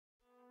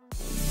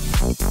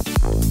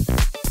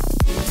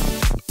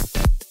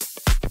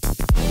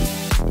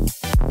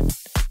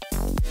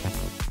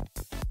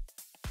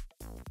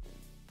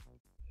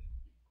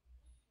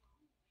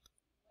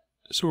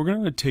So we're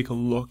going to take a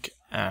look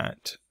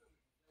at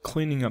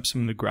cleaning up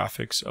some of the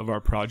graphics of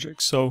our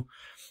project. So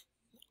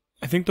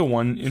I think the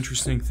one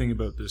interesting thing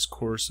about this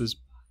course is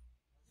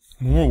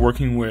when we're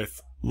working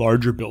with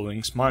larger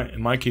buildings,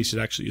 in my case it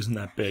actually isn't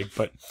that big,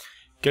 but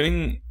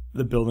getting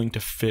the building to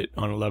fit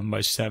on 11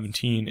 by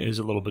 17 is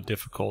a little bit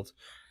difficult.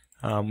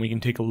 We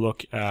can take a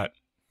look at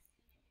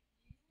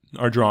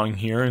our drawing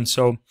here, and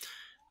so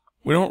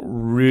we don't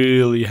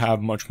really have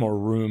much more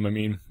room. I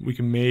mean, we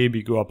can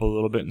maybe go up a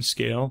little bit in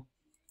scale,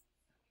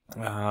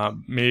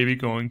 maybe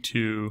going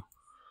to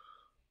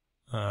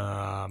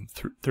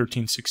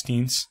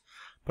 13/16,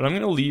 but I'm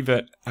going to leave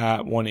it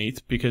at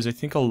 1/8 because I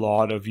think a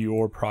lot of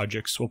your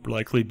projects will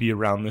likely be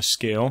around this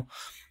scale.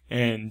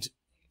 And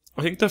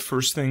I think the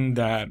first thing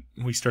that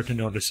we start to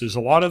notice is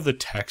a lot of the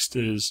text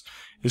is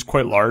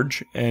quite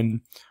large,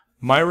 and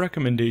my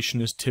recommendation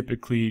is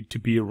typically to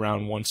be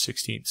around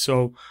 1/16.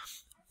 So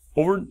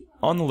over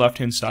on the left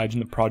hand side in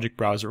the project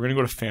browser, we're going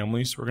to go to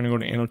families, we're going to go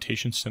to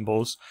annotation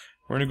symbols,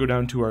 we're going to go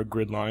down to our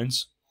grid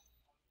lines,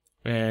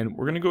 and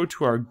we're going to go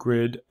to our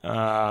grid,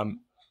 we're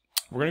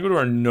going to go to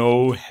our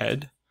no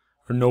head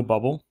or no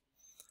bubble,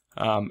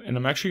 and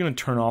I'm actually going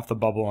to turn off the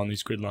bubble on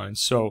these grid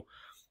lines. So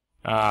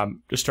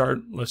to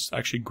start, let's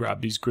actually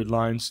grab these grid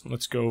lines.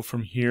 Let's go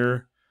from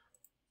here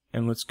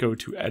and let's go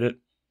to edit,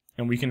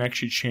 and we can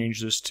actually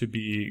change this to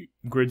be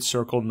grid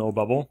circle no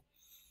bubble,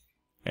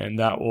 and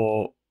that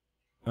will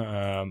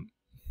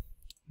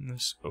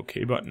this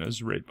OK button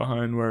is right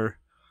behind where,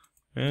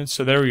 and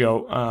so there we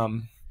go.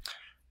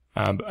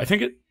 I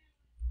think it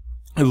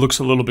looks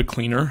a little bit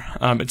cleaner.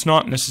 It's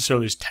not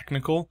necessarily as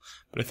technical,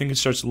 but I think it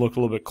starts to look a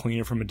little bit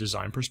cleaner from a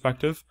design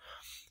perspective.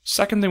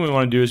 Second thing we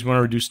want to do is we want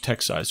to reduce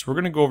text size. So we're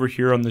going to go over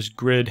here on this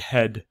grid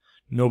head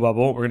no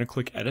bubble. We're going to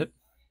click edit,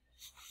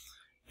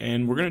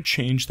 and we're going to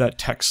change that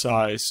text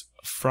size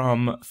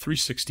from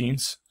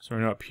 3/16. So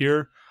we're up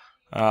here.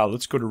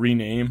 Let's go to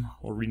rename.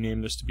 We'll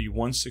rename this to be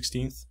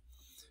 1/16,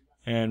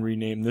 and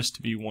rename this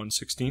to be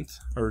 1/16,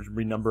 or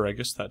renumber, I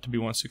guess, that to be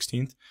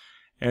 1/16.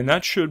 And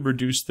that should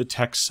reduce the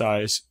text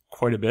size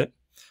quite a bit.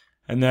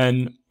 And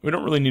then we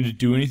don't really need to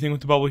do anything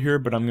with the bubble here,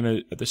 but I'm going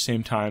to, at the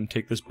same time,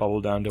 take this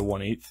bubble down to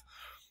 1/8.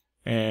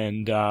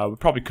 And we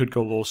probably could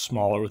go a little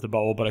smaller with the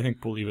bubble, but I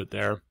think we'll leave it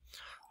there.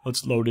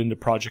 Let's load into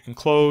project and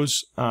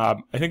close.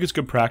 I think it's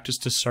good practice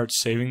to start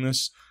saving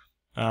this,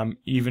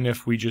 even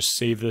if we just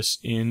save this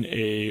in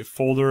a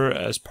folder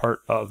as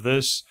part of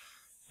this.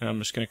 And I'm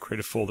just going to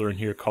create a folder in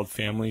here called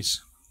families.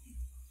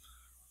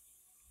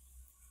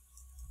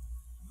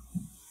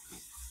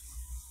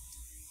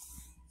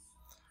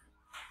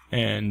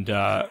 And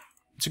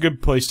it's a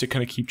good place to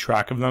kind of keep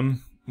track of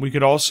them. We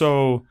could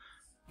also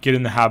get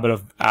in the habit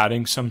of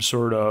adding some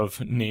sort of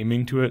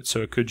naming to it,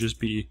 so it could just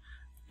be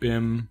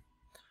BIM.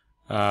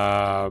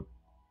 Yeah,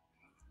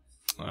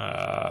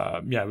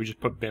 we just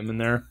put BIM in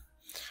there.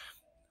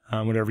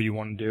 Whatever you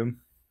want to do.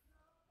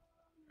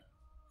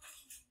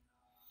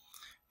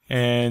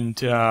 And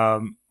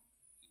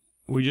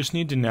we just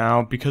need to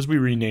now, because we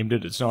renamed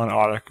it, it's not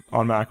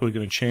automatically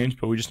going to change,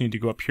 but we just need to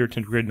go up here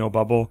to grid no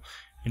bubble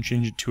and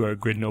change it to our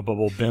grid no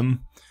bubble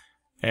BIM,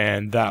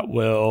 and that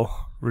will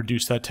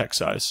reduce that text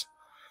size.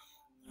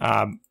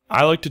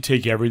 I like to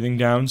take everything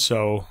down,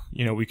 so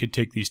we could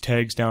take these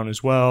tags down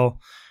as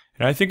well,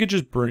 and I think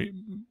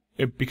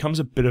it becomes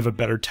a bit of a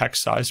better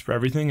text size for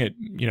everything.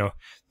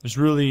 There's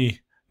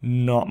really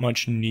not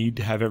much need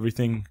to have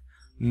everything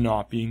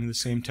not being the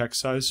same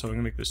text size, so I'm going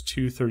to make this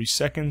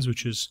 2/32,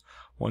 which is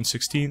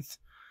 1/16.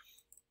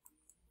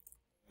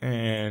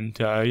 And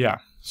yeah,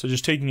 so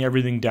just taking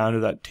everything down to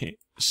that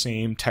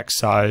same text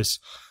size.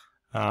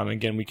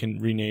 Again, we can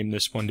rename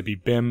this one to be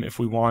BIM if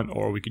we want,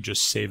 or we could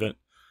just save it.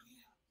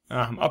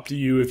 Up to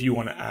you if you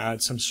want to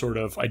add some sort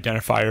of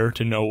identifier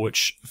to know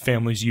which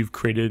families you've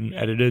created and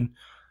edited.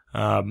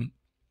 And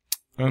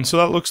so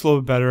that looks a little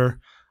bit better.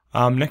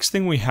 Next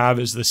thing we have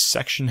is the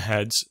section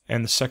heads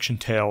and the section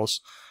tails.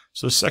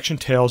 So the section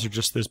tails are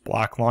just this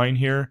black line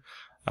here.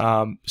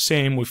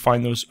 Same, we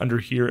find those under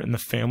here in the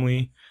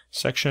family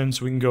section.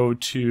 So we can go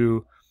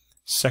to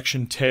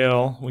section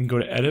tail, we can go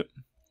to edit.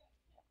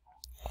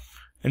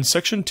 And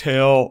section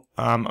tail,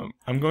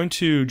 I'm going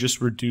to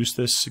just reduce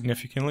this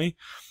significantly.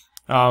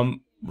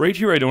 Right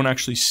here I don't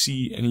actually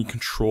see any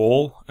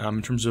control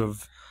in terms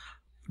of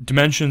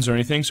dimensions or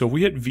anything. So if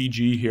we hit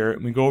VG here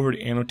and we go over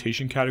to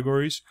annotation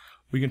categories,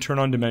 we can turn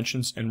on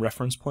dimensions and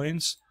reference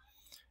planes.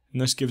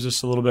 And this gives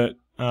us a little bit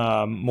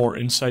more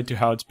insight to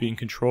how it's being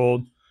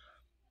controlled.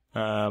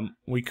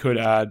 We could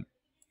add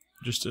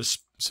just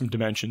some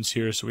dimensions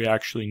here so we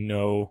actually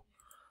know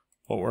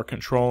what we're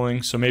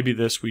controlling. So maybe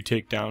this we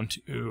take down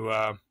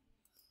to,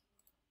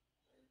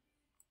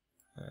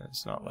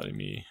 it's not letting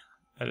me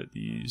edit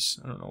these,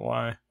 I don't know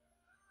why.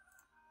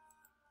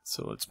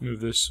 So let's move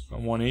this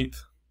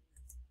 1/8.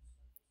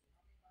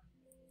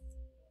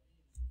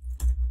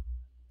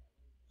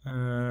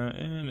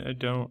 And I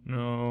don't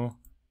know,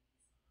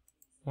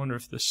 wonder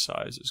if this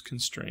size is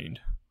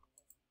constrained.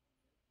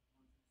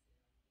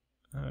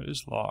 It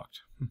is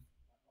locked.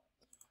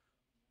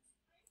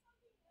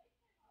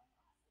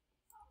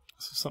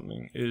 So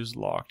something is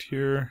locked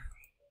here.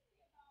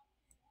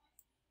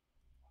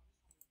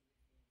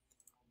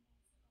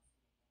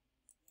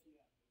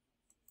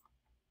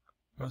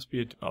 Must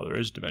be oh, there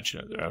is a dimension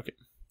out there. Okay.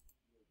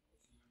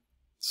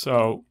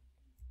 So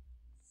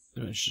the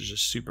dimension is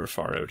just super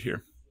far out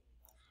here.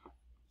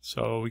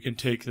 So we can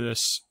take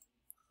this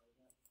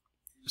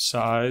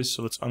size.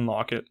 So let's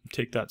unlock it.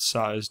 Take that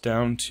size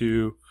down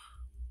to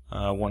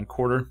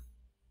 1/4.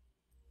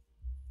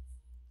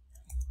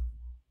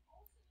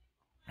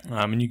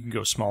 And you can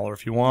go smaller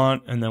if you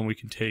want, and then we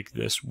can take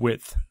this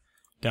width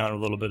down a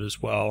little bit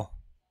as well.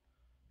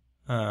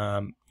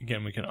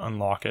 Again, we can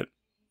unlock it,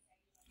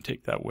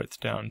 take that width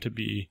down to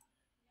be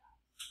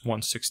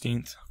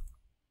 1/16.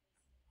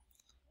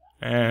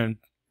 And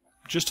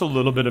just a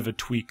little bit of a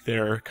tweak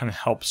there kind of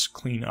helps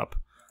clean up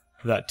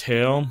that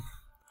tail.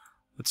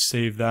 Let's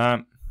save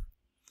that.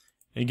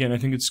 Again, I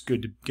think it's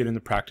good to get in the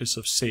practice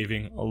of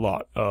saving a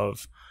lot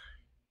of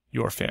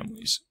your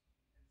families.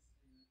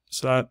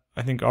 So that,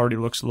 I think, already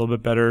looks a little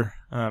bit better.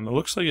 It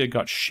looks like it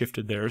got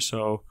shifted there,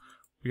 so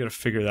we got to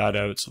figure that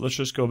out. So let's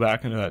just go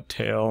back into that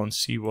tail and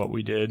see what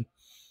we did.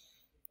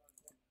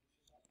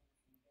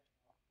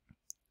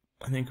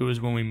 I think it was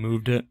when we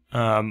moved it.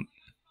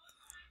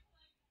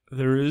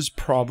 There is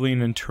probably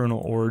an internal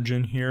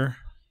origin here.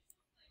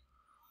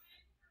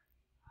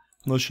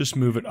 Let's just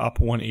move it up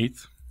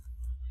 1/8.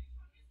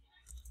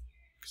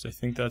 Because I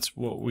think that's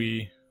what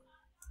we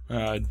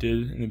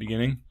did in the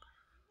beginning.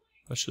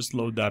 Let's just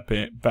load that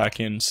back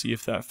in and see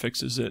if that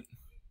fixes it.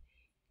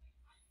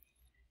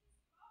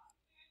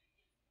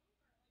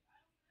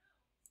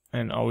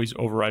 And always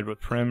override with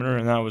parameter,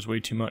 and that was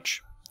way too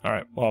much.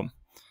 Alright, well,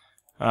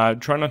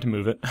 try not to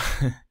move it.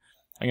 I'm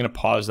going to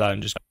pause that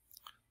and just...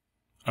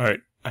 Alright,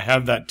 I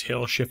have that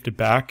tail shifted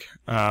back.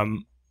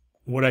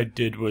 What I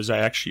did was I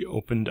actually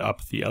opened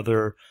up the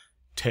other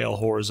tail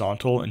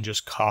horizontal and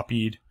just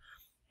copied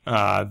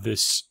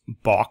this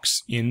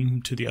box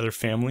into the other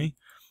family,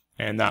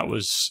 and that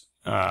was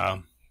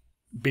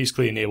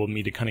basically enabled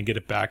me to kind of get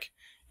it back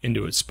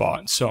into its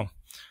spot. So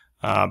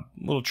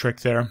little trick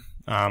there.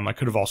 I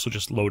could have also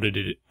just loaded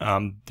it,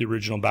 the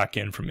original back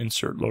in from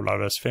insert load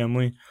out as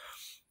family.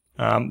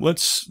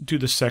 Let's do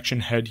the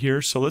section head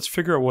here. So let's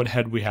figure out what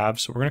head we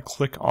have. So we're going to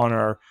click on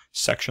our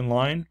section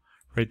line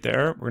right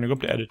there. We're going to go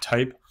up to edit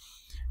type,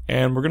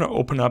 and we're going to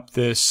open up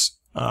this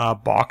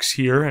box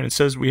here, and it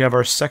says we have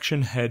our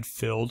section head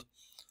filled.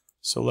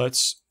 So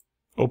let's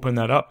open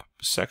that up.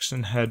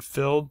 Section head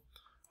filled.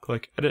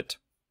 Click edit.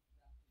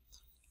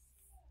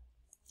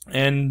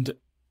 And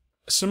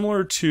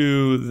similar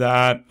to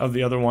that of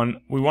the other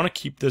one, we want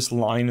to keep this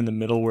line in the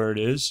middle where it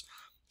is.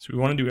 So we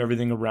want to do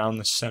everything around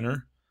the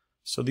center.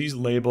 So these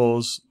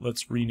labels,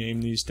 let's rename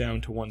these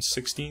down to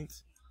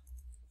 1/16.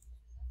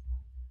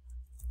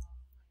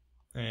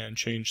 And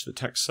change the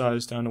text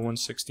size down to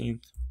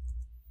 1/16.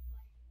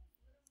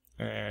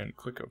 And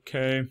click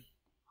OK.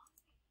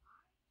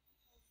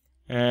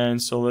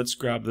 And so let's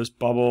grab this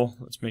bubble.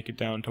 Let's make it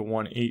down to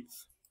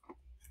 1/8.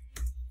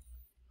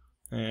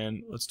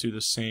 And let's do the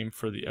same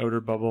for the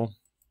outer bubble.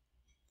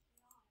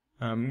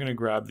 I'm going to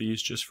grab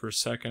these just for a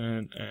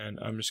second, and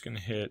I'm just going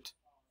to hit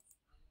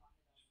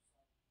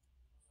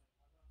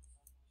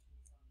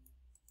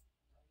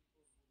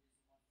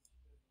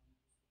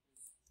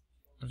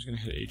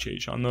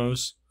HH on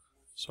those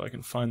so I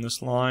can find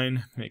this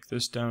line, make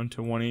this down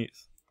to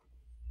 1/8.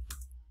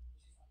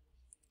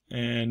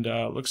 And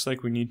looks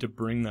like we need to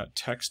bring that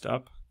text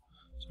up.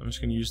 So I'm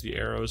just going to use the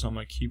arrows on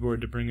my keyboard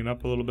to bring it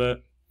up a little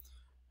bit,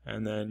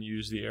 and then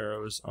use the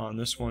arrows on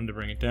this one to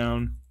bring it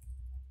down.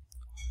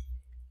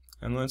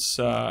 And let's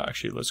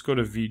let's go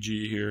to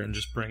VG here and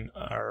just bring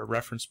our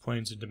reference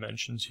planes and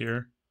dimensions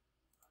here.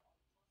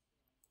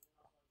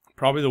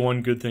 Probably the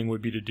one good thing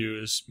would be to do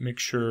is make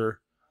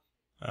sure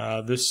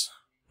this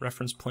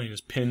reference plane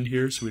is pinned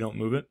here so we don't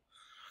move it.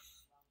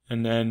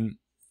 And then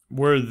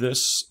where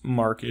this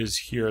mark is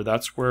here,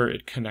 that's where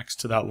it connects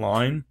to that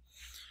line.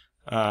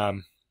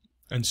 And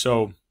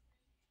so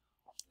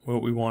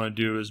what we want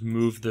to do is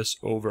move this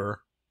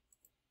over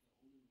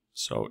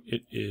so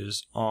it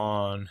is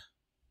on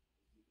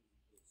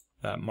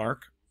that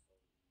mark.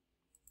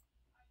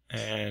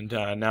 And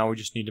now we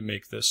just need to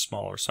make this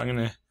smaller. So I'm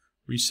going to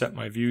reset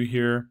my view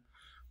here.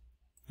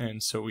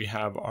 And so we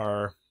have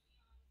our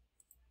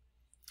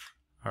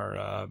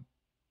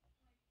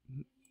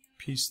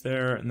piece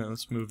there, and then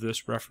let's move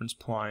this reference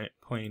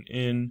plane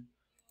in.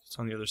 It's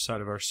on the other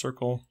side of our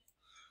circle.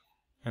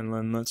 And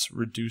then let's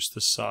reduce the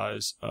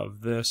size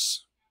of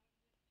this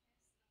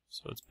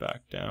so it's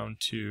back down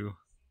to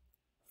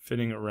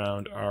fitting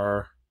around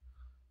our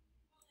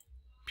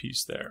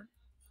piece there.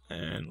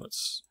 And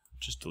let's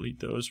just delete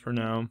those for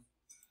now.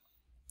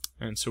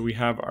 And so we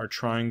have our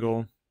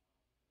triangle.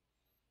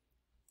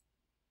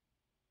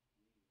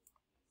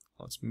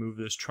 Let's move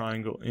this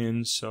triangle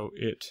in so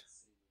it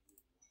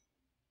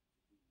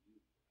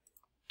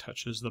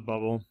touches the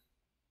bubble.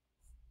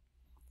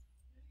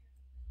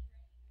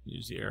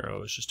 Use the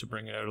arrows just to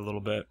bring it out a little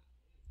bit.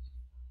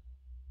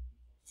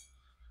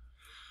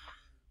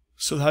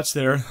 So that's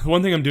there.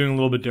 One thing I'm doing a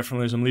little bit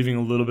differently is I'm leaving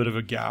a little bit of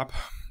a gap,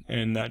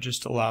 and that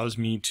just allows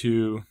me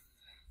to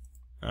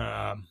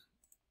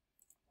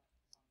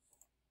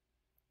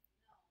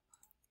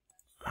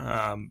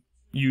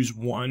use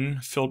one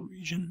filled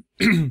region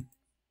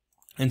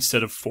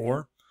instead of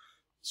 4.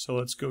 So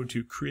let's go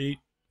to create,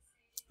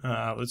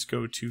 let's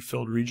go to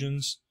filled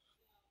regions,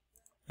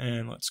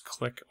 and let's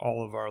click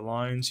all of our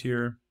lines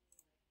here.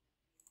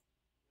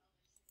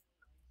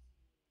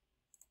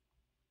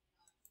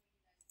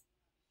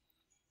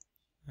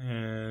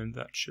 And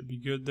that should be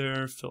good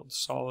there, filled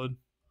solid.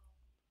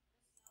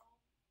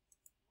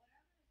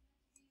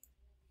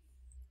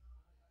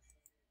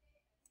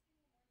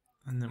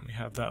 And then we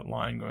have that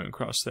line going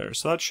across there.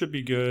 So that should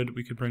be good.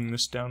 We could bring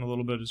this down a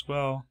little bit as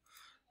well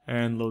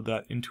and load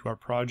that into our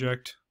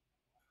project.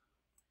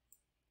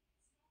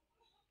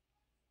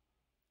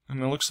 And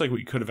it looks like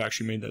we could have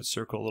actually made that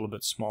circle a little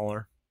bit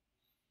smaller.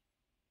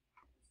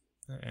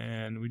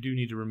 And we do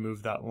need to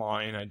remove that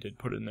line I did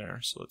put in there.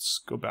 So let's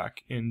go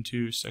back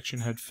into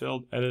section head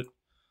filled, edit.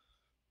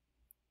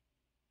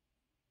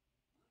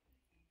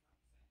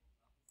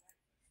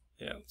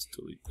 Yeah, let's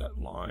delete that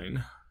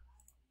line.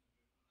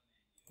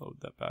 Load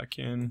that back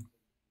in.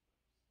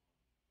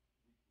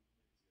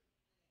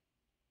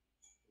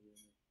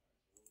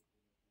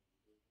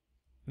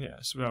 Yeah,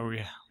 so now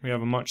we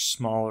have a much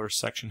smaller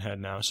section head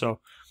now. So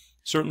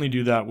certainly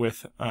do that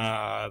with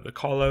the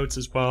callouts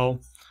as well.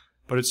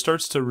 But it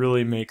starts to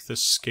really make the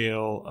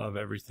scale of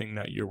everything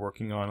that you're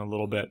working on a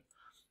little bit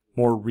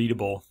more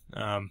readable.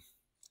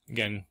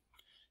 Again,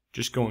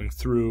 just going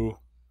through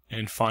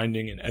and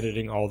finding and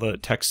editing all the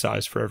text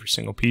size for every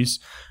single piece.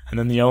 And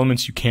then the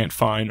elements you can't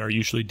find are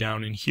usually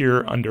down in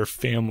here under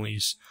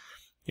families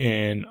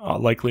and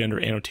likely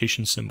under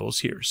annotation symbols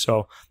here.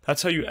 So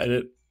that's how you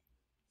edit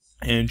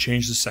and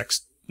change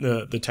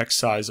the text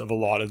size of a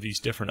lot of these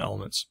different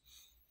elements.